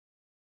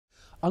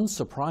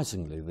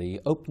Unsurprisingly, the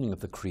opening of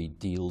the Creed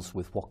deals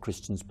with what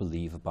Christians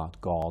believe about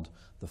God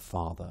the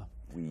Father.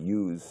 We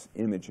use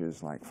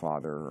images like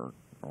Father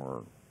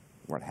or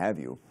what have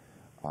you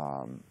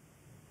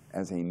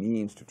as a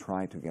means to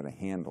try to get a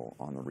handle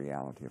on the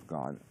reality of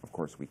God. Of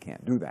course, we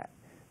can't do that.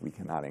 We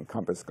cannot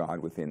encompass God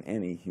within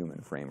any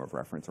human frame of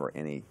reference or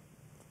any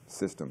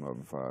system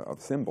of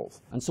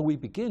symbols. And so we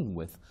begin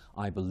with,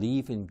 I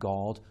believe in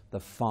God the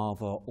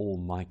Father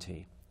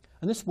Almighty.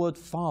 And this word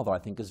Father, I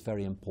think, is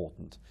very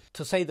important.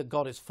 To say that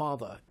God is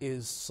Father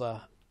is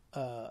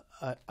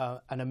an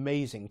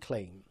amazing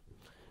claim,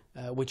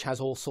 which has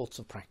all sorts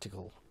of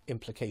practical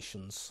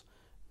implications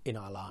in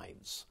our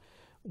lives.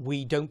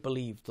 We don't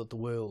believe that the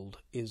world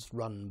is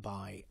run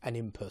by an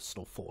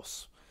impersonal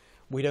force.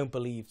 We don't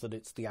believe that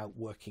it's the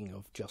outworking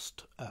of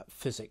just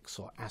physics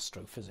or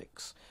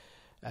astrophysics.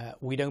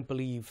 We don't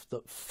believe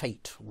that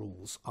fate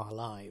rules our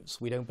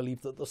lives. We don't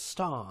believe that the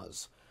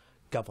stars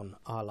govern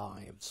our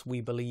lives.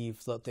 We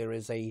believe that there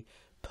is a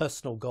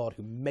personal God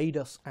who made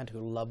us and who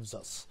loves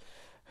us,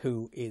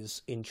 who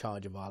is in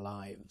charge of our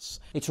lives.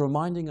 It's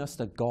reminding us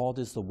that God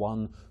is the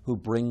one who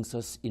brings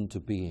us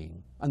into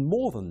being. And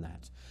more than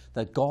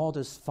that God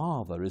as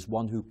Father is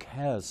one who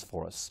cares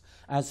for us,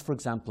 as, for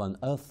example, an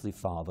earthly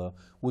father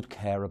would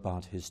care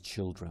about his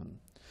children.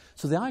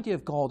 So the idea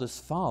of God as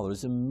Father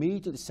is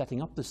immediately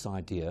setting up this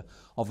idea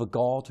of a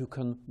God who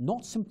can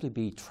not simply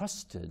be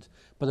trusted,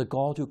 but a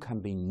God who can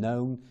be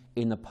known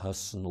in a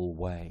personal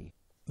way.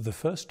 The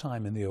first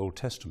time in the Old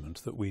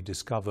Testament that we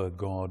discover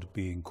God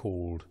being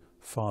called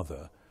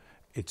Father,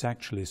 it's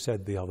actually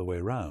said the other way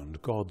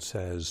around. God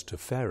says to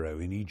Pharaoh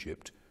in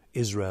Egypt,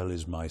 Israel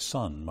is my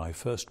son, my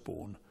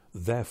firstborn,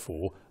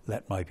 therefore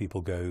let my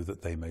people go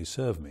that they may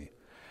serve me.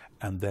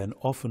 And then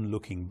often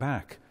looking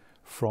back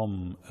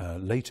from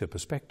later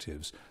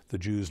perspectives, the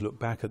Jews look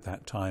back at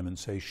that time and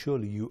say,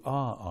 surely you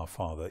are our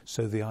Father.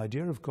 So the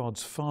idea of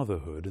God's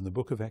fatherhood in the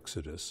book of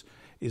Exodus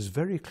is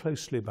very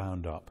closely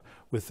bound up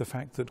with the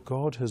fact that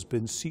God has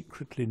been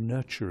secretly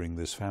nurturing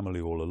this family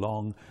all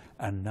along,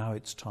 and now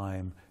it's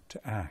time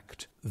to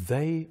act.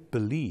 They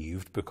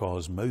believed,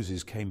 because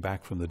Moses came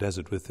back from the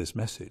desert with this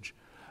message,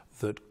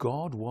 that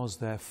God was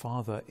their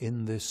Father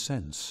in this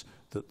sense,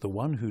 that the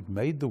one who'd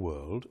made the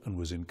world and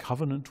was in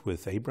covenant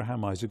with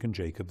Abraham, Isaac, and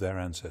Jacob, their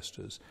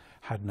ancestors,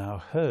 had now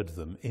heard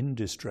them in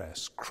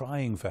distress,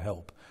 crying for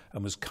help,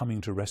 and was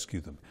coming to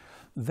rescue them.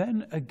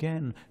 Then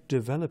again,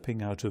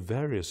 developing out of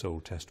various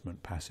Old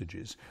Testament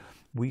passages,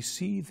 we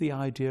see the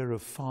idea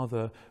of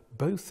Father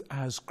both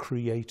as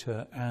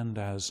creator and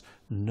as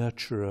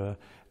nurturer,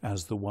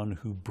 as the one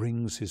who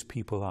brings his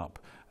people up.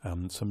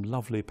 Some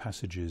lovely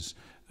passages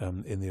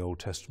in the Old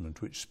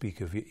Testament which speak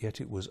of, yet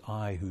it was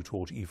I who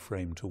taught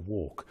Ephraim to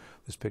walk.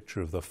 This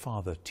picture of the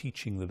father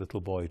teaching the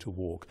little boy to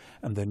walk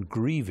and then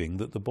grieving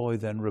that the boy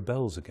then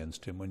rebels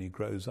against him when he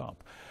grows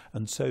up.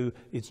 And so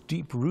it's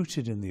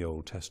deep-rooted in the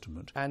Old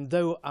Testament. And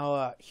though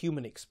our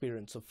human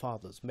experience of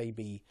fathers may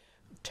be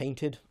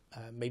tainted,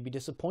 may be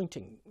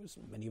disappointing,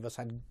 many of us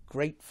had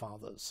great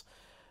fathers,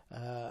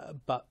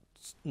 but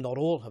not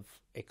all have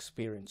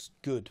experienced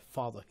good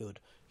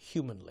fatherhood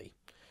humanly.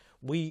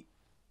 We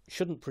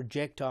shouldn't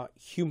project our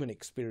human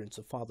experience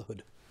of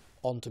fatherhood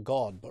onto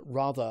God, but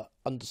rather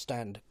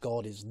understand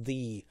God is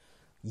the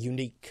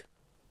unique,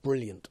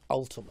 brilliant,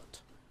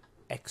 ultimate,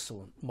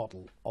 excellent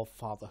model of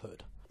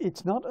fatherhood.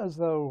 It's not as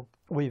though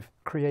we've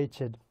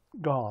created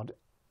God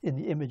in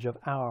the image of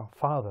our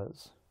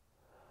fathers.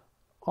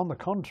 On the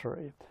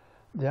contrary,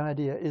 the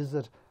idea is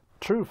that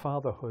true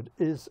fatherhood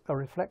is a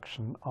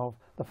reflection of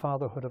the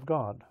fatherhood of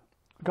God.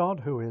 God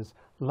who is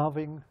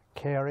loving,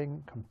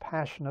 caring,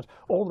 compassionate,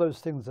 all those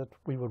things that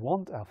we would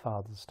want our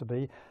fathers to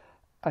be,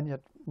 and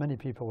yet many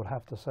people would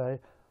have to say,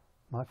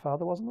 my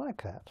father wasn't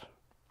like that.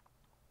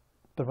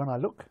 But when I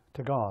look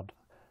to God,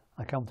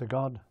 I come to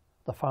God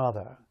the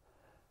Father,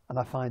 and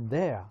I find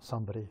there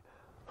somebody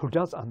who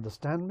does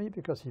understand me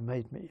because he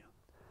made me.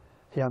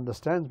 He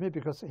understands me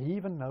because he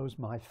even knows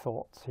my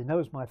thoughts. He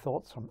knows my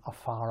thoughts from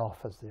afar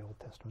off, as the Old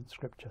Testament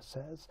scripture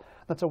says.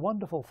 That's a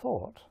wonderful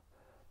thought,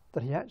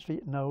 that he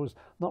actually knows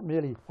not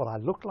merely what I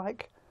look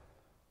like,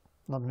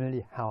 not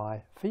merely how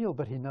I feel,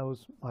 but he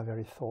knows my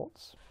very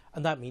thoughts.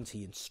 And that means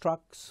he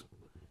instructs,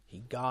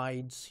 he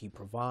guides, he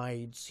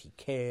provides, he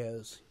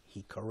cares,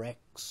 he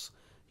corrects,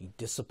 he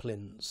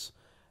disciplines,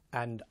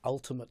 and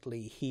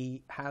ultimately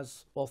he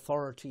has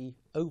authority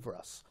over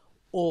us,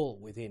 all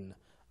within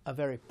a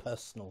very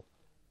personal,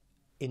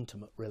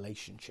 intimate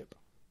relationship.